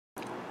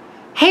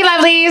Hey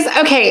lovelies!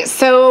 Okay,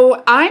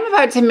 so I'm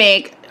about to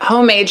make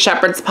homemade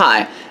shepherd's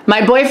pie.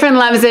 My boyfriend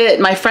loves it,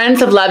 my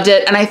friends have loved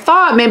it, and I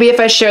thought maybe if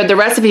I shared the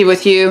recipe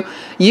with you,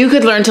 you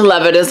could learn to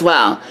love it as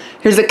well.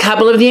 Here's a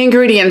couple of the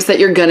ingredients that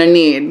you're gonna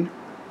need.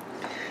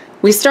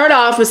 We start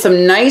off with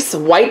some nice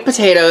white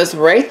potatoes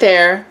right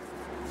there.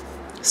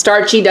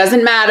 Starchy,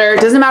 doesn't matter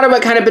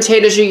what kind of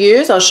potatoes you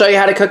use. I'll show you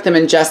how to cook them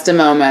in just a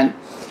moment.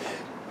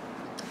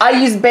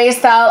 I use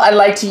Becel. I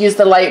like to use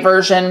the light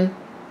version.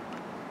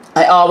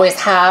 I always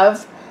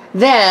have.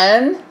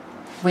 Then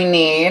we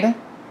need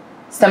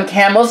some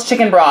Campbell's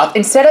chicken broth.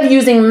 Instead of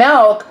using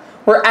milk,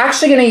 we're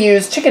actually going to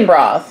use chicken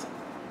broth.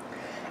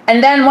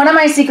 And then one of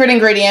my secret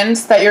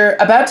ingredients that you're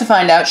about to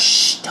find out,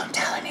 shh, don't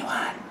tell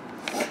anyone.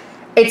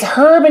 It's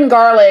herb and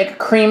garlic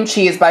cream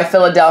cheese by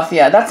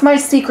Philadelphia. That's my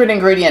secret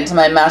ingredient to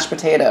my mashed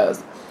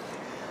potatoes.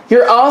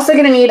 You're also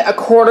going to need a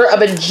quarter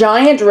of a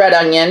giant red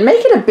onion.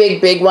 Make it a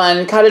big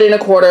one. Cut it in a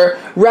quarter.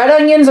 Red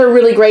onions are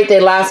really great. They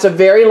last a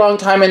very long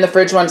time in the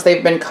fridge once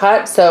they've been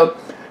cut. So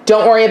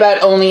don't worry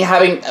about only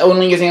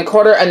using a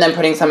quarter and then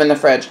putting some in the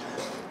fridge.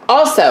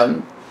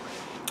 Also,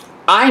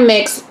 I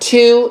mix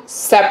two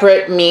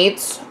separate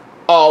meats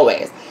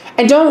always.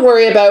 And don't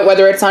worry about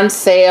whether it's on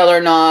sale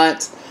or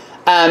not.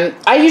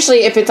 I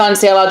usually, if it's on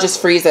sale, I'll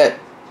just freeze it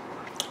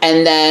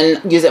and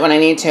then use it when I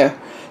need to.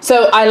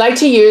 So I like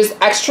to use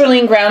extra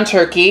lean ground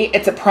turkey.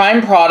 It's a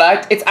prime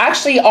product. It's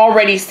actually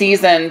already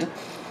seasoned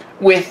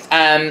with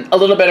a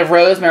little bit of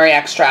rosemary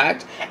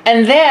extract.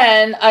 And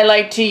then I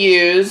like to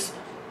use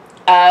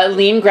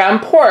lean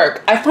ground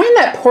pork. I find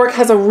that pork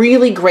has a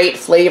really great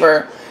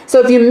flavor. So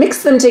if you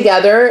mix them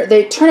together,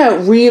 they turn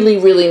out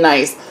really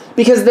nice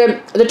because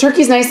the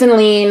turkey's nice and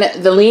lean.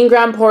 The lean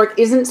ground pork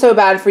isn't so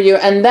bad for you.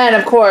 And then,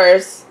 of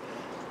course,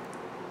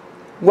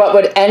 what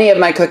would any of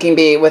my cooking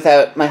be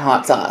without my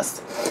hot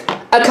sauce?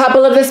 A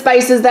couple of the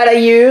spices that I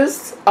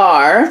use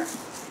are,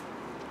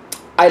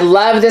 I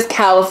love this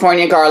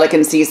California garlic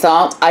and sea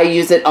salt. I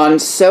use it on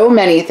so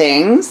many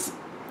things.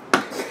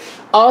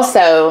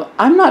 Also,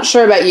 I'm not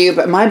sure about you,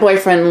 but my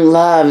boyfriend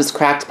loves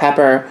cracked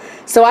pepper.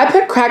 So I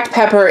put cracked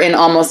pepper in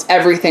almost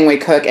everything we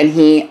cook, and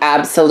he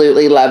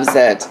absolutely loves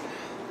it.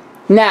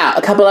 Now,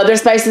 a couple other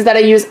spices that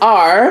I use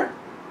are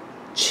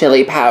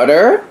chili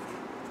powder,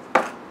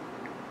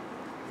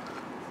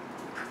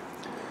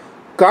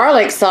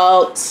 garlic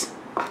salt,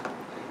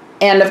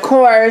 and of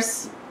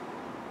course,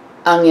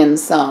 onion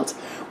salt.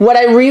 What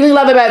I really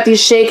love about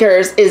these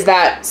shakers is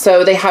that,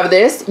 so they have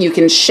this, you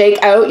can shake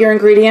out your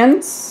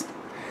ingredients.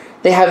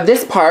 They have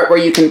this part where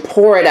you can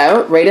pour it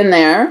out right in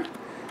there.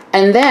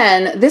 And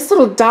then this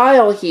little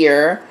dial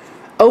here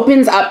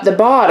opens up the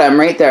bottom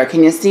right there.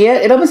 Can you see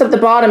it? It opens up the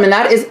bottom, and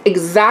that is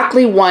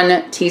exactly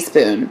 1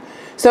 teaspoon.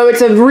 So it's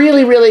a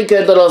really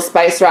good little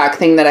spice rack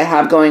thing that I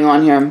have going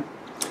on here.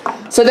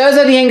 So those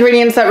are the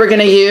ingredients that we're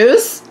gonna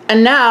use.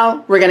 And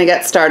now we're gonna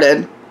get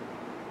started.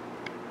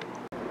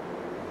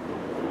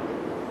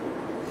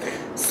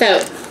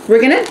 So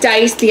we're gonna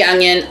dice the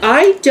onion.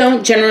 I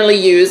don't generally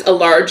use a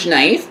large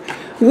knife,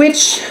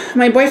 which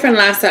my boyfriend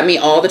laughs at me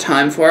all the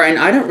time for, and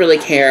I don't really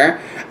care.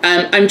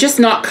 I'm just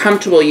not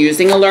comfortable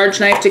using a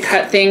large knife to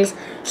cut things,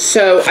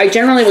 so I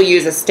generally will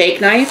use a steak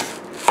knife.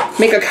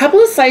 Make a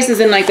couple of slices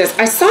in like this.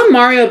 I saw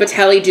Mario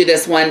Batali do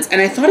this once, and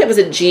I thought it was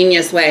a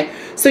genius way.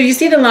 So you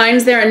see the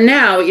lines there, and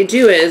now what you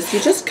do is you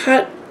just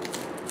cut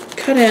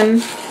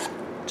in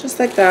just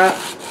like that,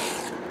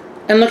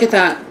 and look at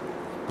that.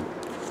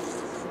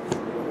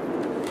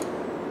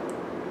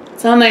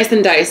 It's all nice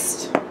and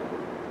diced.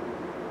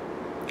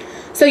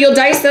 So you'll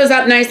dice those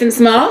up nice and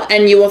small,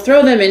 and you will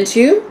throw them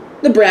into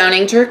the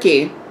browning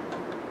turkey.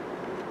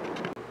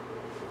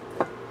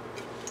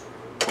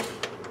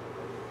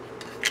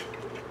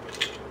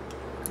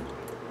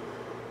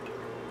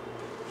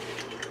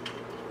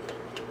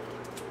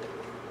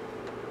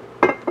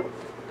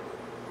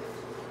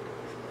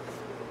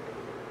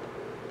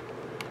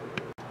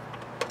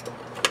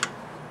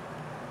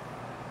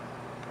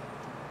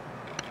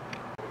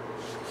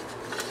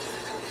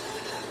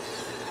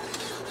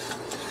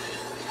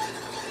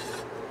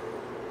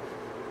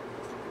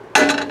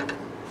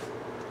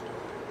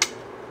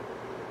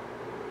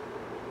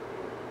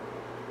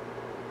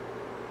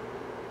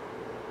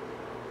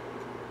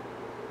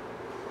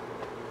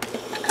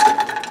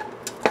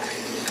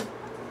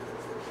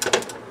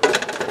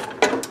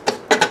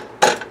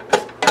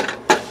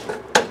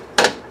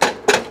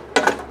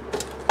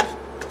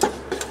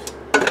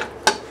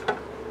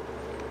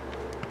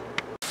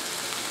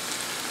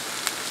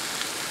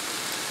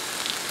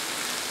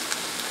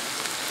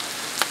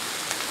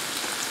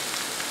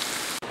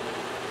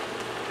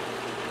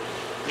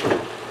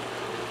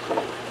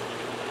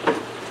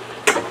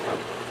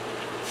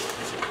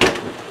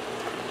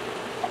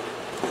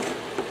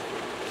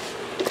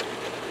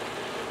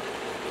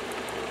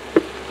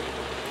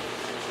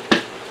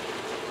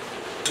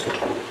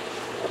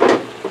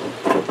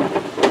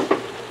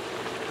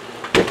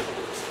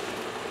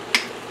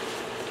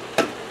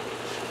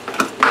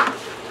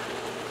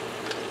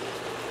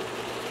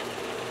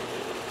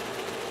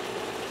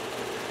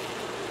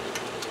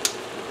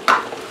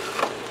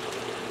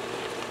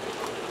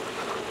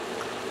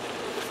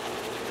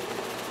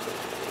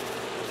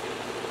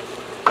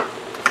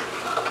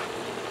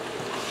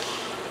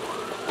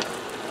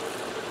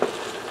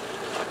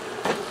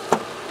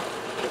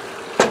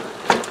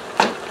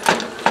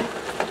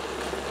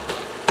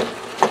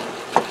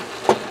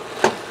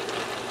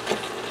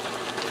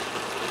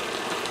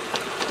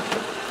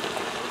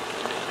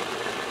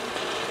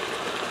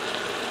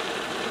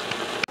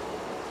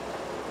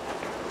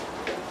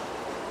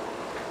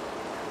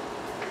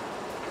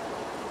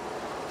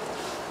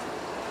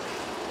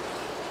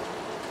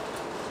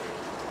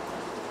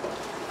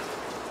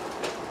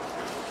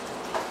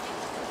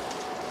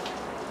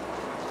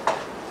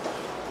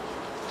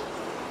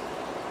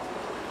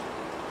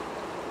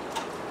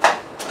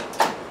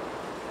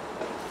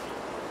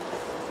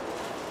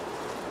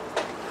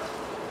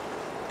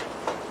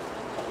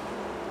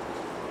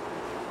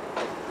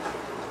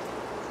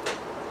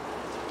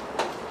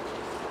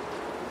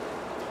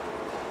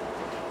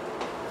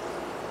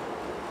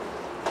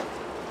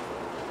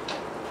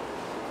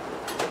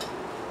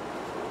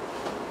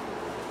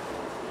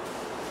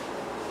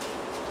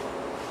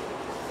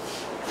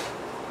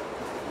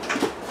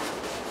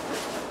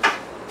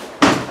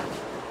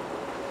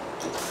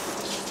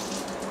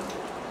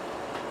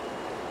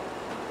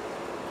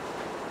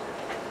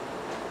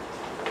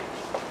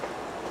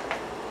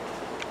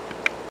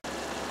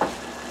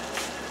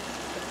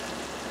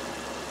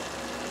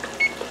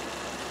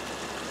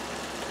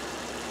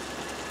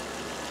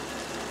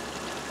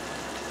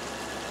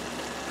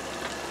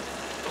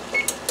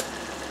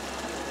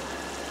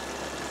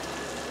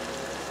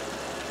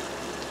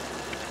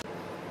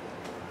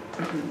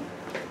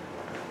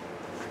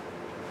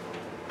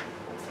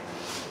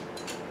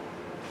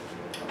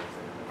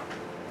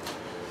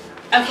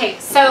 Okay,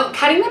 so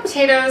cutting the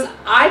potatoes,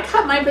 I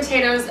cut my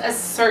potatoes a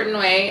certain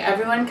way.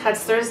 Everyone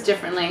cuts theirs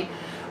differently.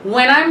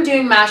 When I'm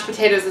doing mashed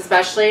potatoes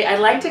especially, I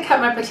like to cut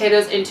my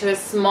potatoes into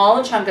as small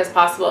a chunk as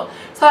possible.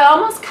 So I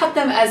almost cut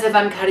them as if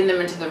I'm cutting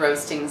them into the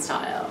roasting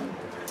style.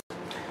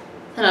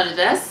 Then I'll do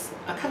this.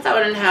 I'll cut that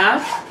one in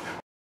half.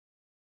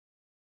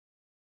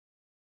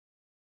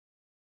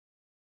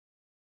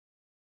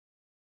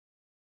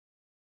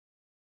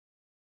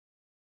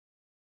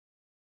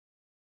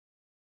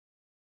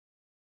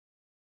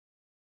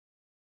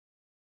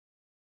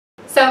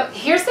 So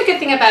here's the good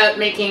thing about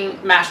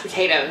making mashed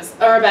potatoes,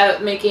 or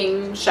about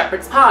making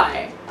shepherd's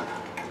pie.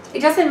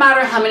 It doesn't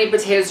matter how many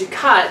potatoes you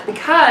cut,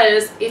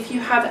 because if you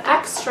have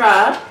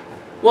extra,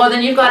 well,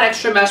 then you've got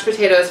extra mashed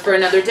potatoes for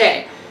another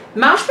day.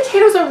 Mashed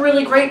potatoes are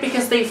really great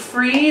because they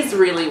freeze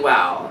really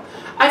well.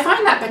 I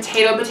find that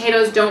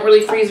potatoes don't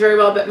really freeze very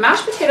well, but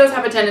mashed potatoes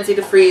have a tendency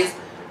to freeze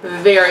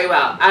very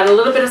well. Add a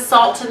little bit of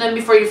salt to them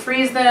before you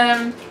freeze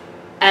them,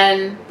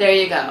 and there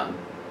you go.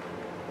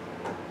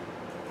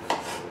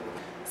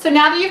 So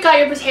now that you've got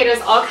your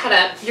potatoes all cut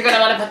up, you're going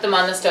to want to put them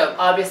on the stove,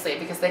 obviously,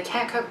 because they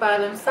can't cook by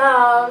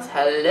themselves.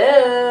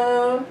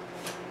 Hello.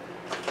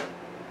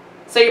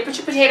 So you put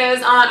your potatoes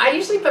on. I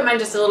usually put mine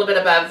just a little bit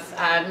above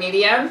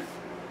medium.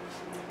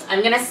 I'm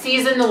going to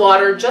season the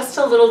water just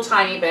a little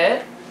tiny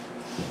bit.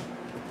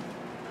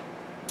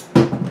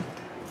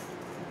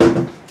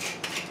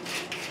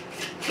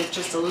 With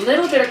just a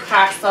little bit of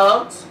cracked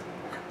salt,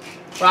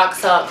 rock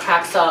salt,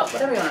 cracked salt,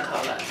 whatever you want to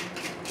call it.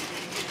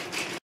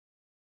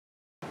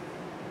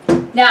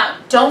 Now,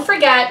 don't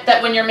forget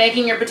that when you're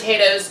making your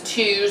potatoes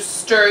to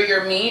stir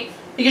your meat,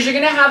 because you're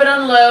going to have it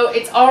on low.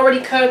 It's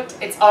already cooked.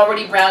 It's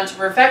already browned to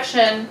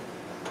perfection.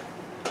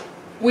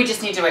 We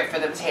just need to wait for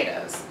the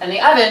potatoes. And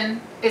the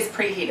oven is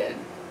preheated.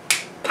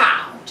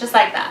 Pow! Just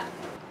like that.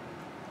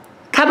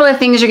 Couple of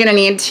things you're going to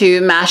need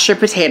to mash your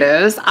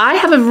potatoes. I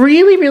have a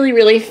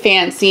really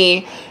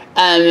fancy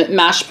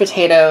mashed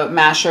potato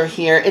masher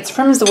here. It's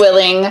from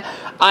Zwilling.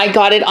 I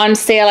got it on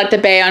sale at the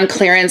Bay on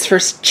clearance for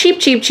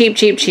cheap.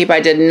 I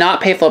did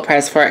not pay full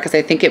price for it because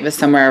I think it was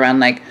somewhere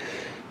around like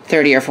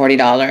 $30 or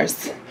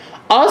 $40.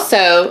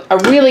 Also, a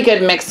really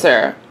good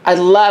mixer. I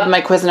love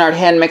my Cuisinart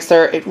hand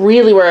mixer. It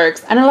really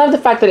works. And I love the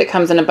fact that it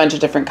comes in a bunch of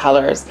different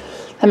colors.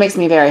 That makes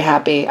me very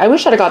happy. I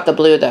wish I'd have got the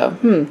blue though.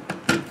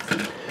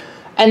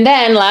 And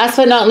then last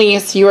but not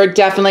least, you are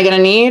definitely going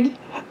to need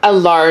a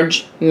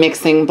large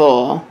mixing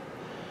bowl.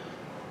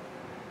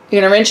 You're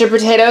going to rinse your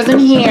potatoes in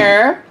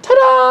here.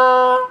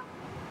 Ta-da!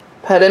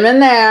 Put them in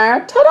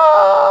there.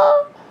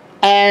 Ta-da!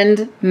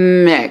 And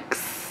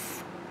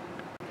mix.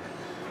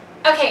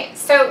 Okay,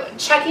 so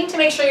checking to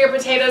make sure your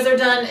potatoes are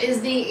done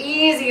is the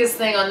easiest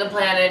thing on the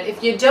planet.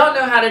 If you don't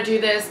know how to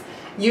do this,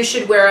 you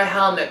should wear a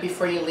helmet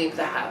before you leave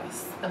the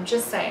house. I'm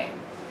just saying.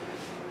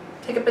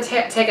 Take a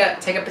potato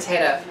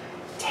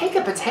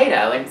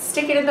and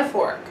stick it in the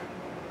fork.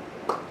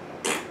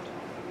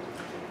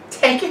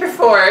 Take your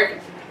fork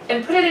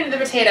and put it into the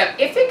potato.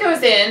 If it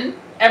goes in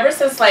ever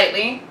so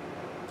slightly,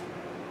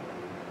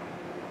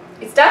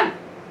 it's done.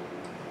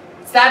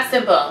 It's that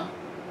simple.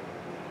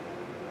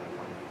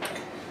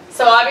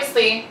 So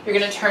obviously, you're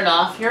going to turn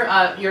off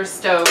your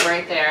stove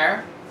right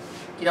there.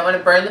 You don't want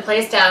to burn the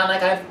place down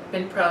like I've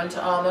been prone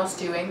to almost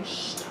doing.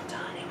 Shh, don't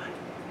tell anyone.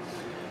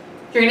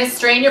 You're going to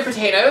strain your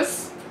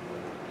potatoes,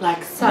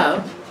 like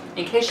so,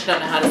 in case you don't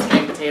know how to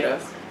strain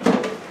potatoes.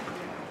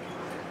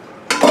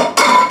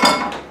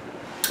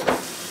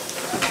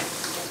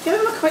 Give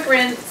them a quick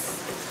rinse.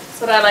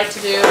 That's what I like to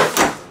do.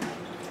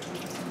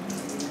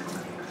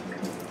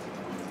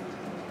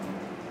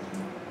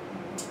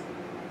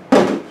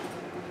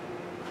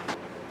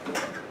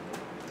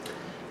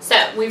 So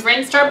we've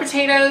rinsed our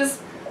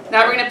potatoes.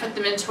 Now we're going to put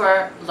them into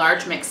our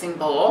large mixing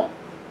bowl.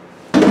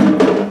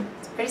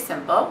 It's pretty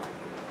simple.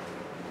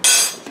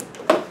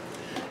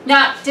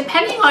 Now,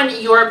 depending on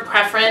your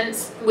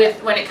preference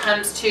when it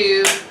comes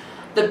to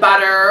the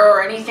butter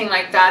or anything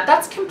like that,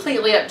 that's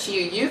completely up to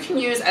you. You can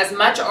use as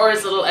much or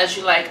as little as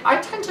you like. I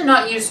tend to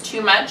not use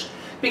too much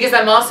because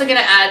I'm also going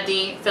to add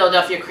the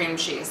Philadelphia cream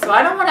cheese. So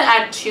I don't want to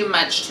add too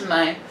much to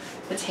my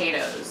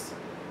potatoes.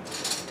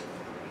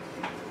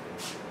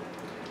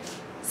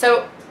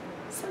 So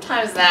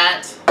sometimes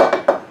that,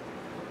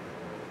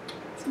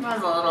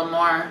 sometimes a little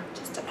more,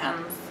 just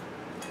depends.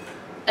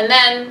 And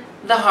then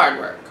the hard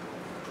work.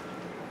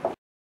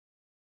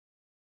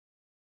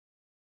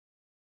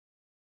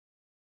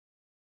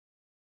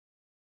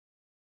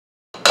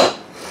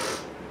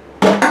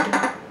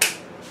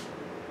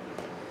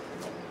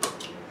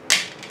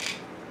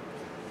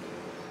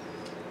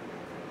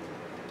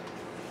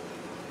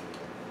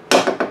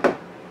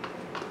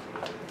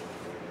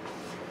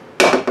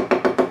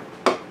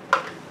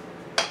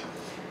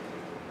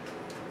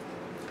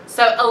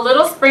 So a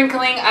little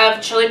sprinkling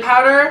of chili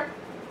powder.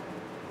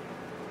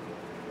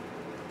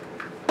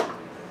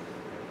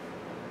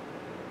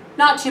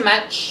 Not too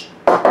much.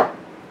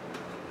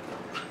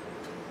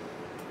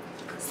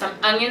 Some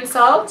onion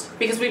salt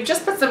because we've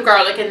just put some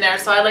garlic in there,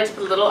 so I like to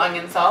put a little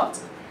onion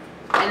salt.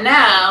 And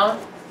now,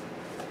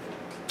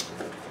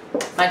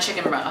 my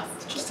chicken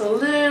broth. Just a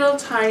little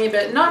tiny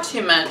bit, not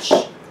too much.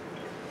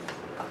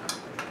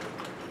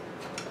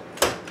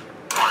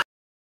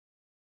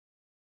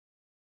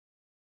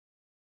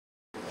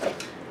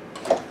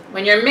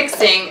 When you're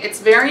mixing,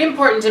 it's very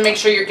important to make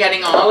sure you're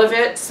getting all of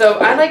it. So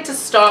I like to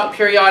stop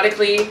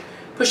periodically,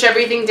 push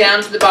everything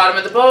down to the bottom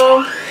of the bowl,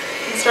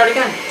 and start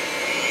again.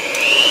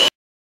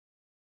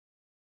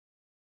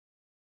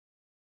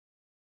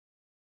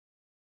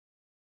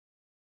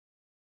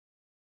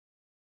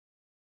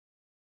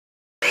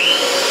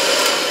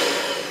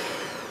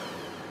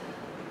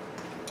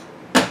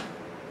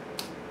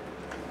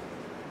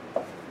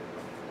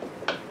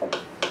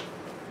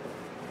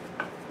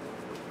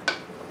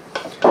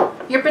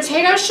 Your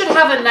potatoes should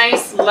have a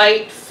nice,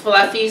 light,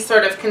 fluffy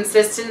sort of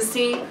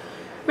consistency.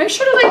 Make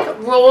sure to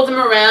like roll them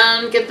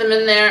around, get them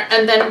in there,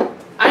 and then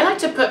I like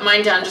to put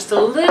mine down just a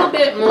little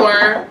bit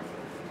more.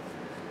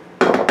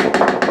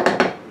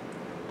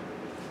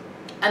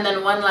 And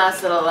then one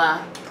last little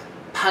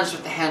punch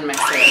with the hand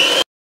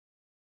mixer.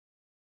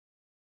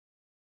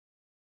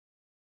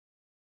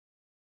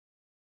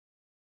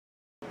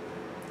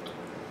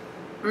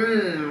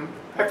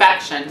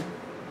 Perfection.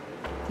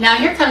 Now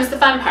here comes the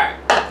fun part.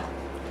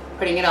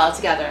 Putting it all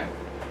together.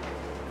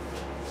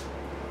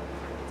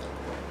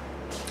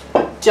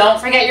 Don't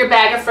forget your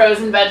bag of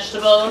frozen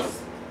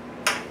vegetables.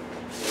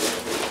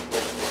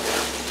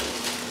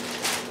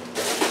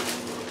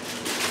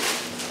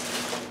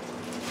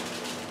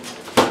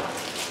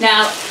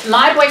 Now,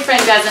 my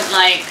boyfriend doesn't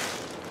like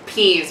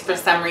peas for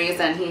some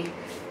reason.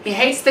 He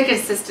hates the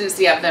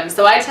consistency of them,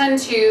 so I tend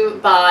to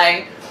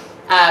buy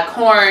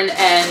corn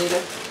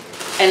and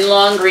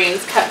long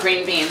greens, cut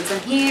green beans, and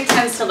he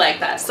tends to like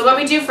that. So what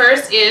we do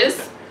first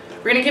is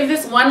we're going to give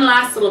this one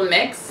last little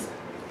mix,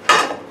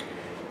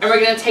 and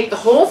we're going to take the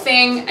whole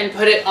thing and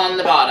put it on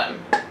the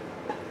bottom.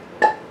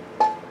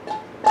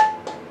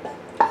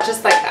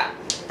 Just like that.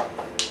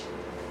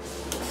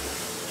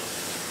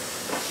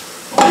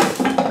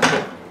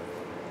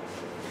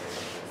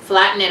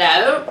 Flatten it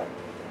out.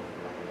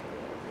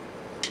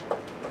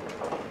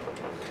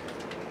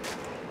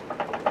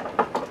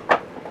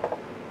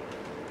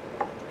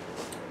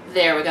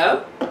 There we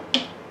go.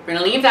 We're going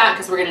to leave that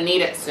because we're going to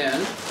need it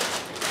soon.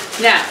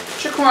 Now,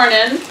 put your corn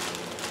in.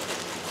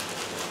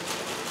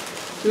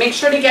 Make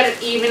sure to get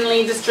it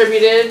evenly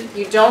distributed.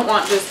 You don't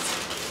want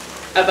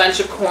just a bunch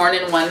of corn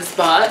in one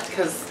spot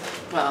because,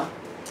 well,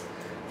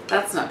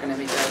 that's not going to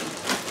be good.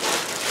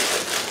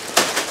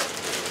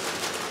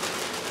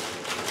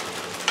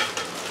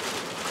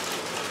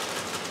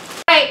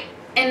 Right,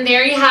 and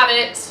there you have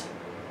it.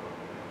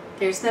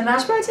 There's the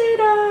mashed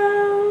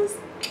potatoes.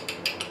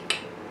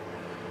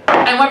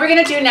 And what we're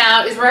going to do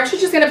now is we're actually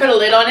just going to put a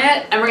lid on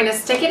it, and we're going to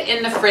stick it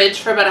in the fridge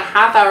for about a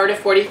half hour to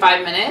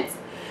 45 minutes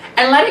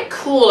and let it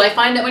cool. I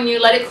find that when you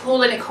let it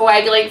cool and it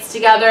coagulates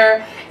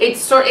together, it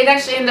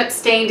actually ends up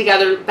staying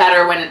together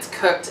better when it's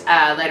cooked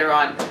later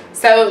on.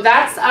 So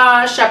that's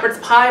shepherd's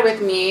pie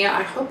with me.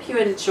 I hope you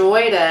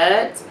enjoyed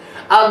it.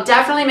 I'll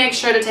definitely make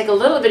sure to take a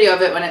little video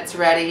of it when it's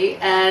ready,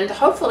 and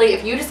hopefully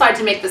if you decide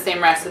to make the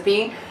same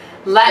recipe,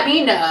 let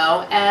me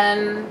know.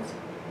 And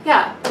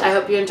yeah, I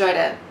hope you enjoyed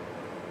it.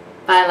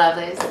 Bye,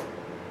 lovelies.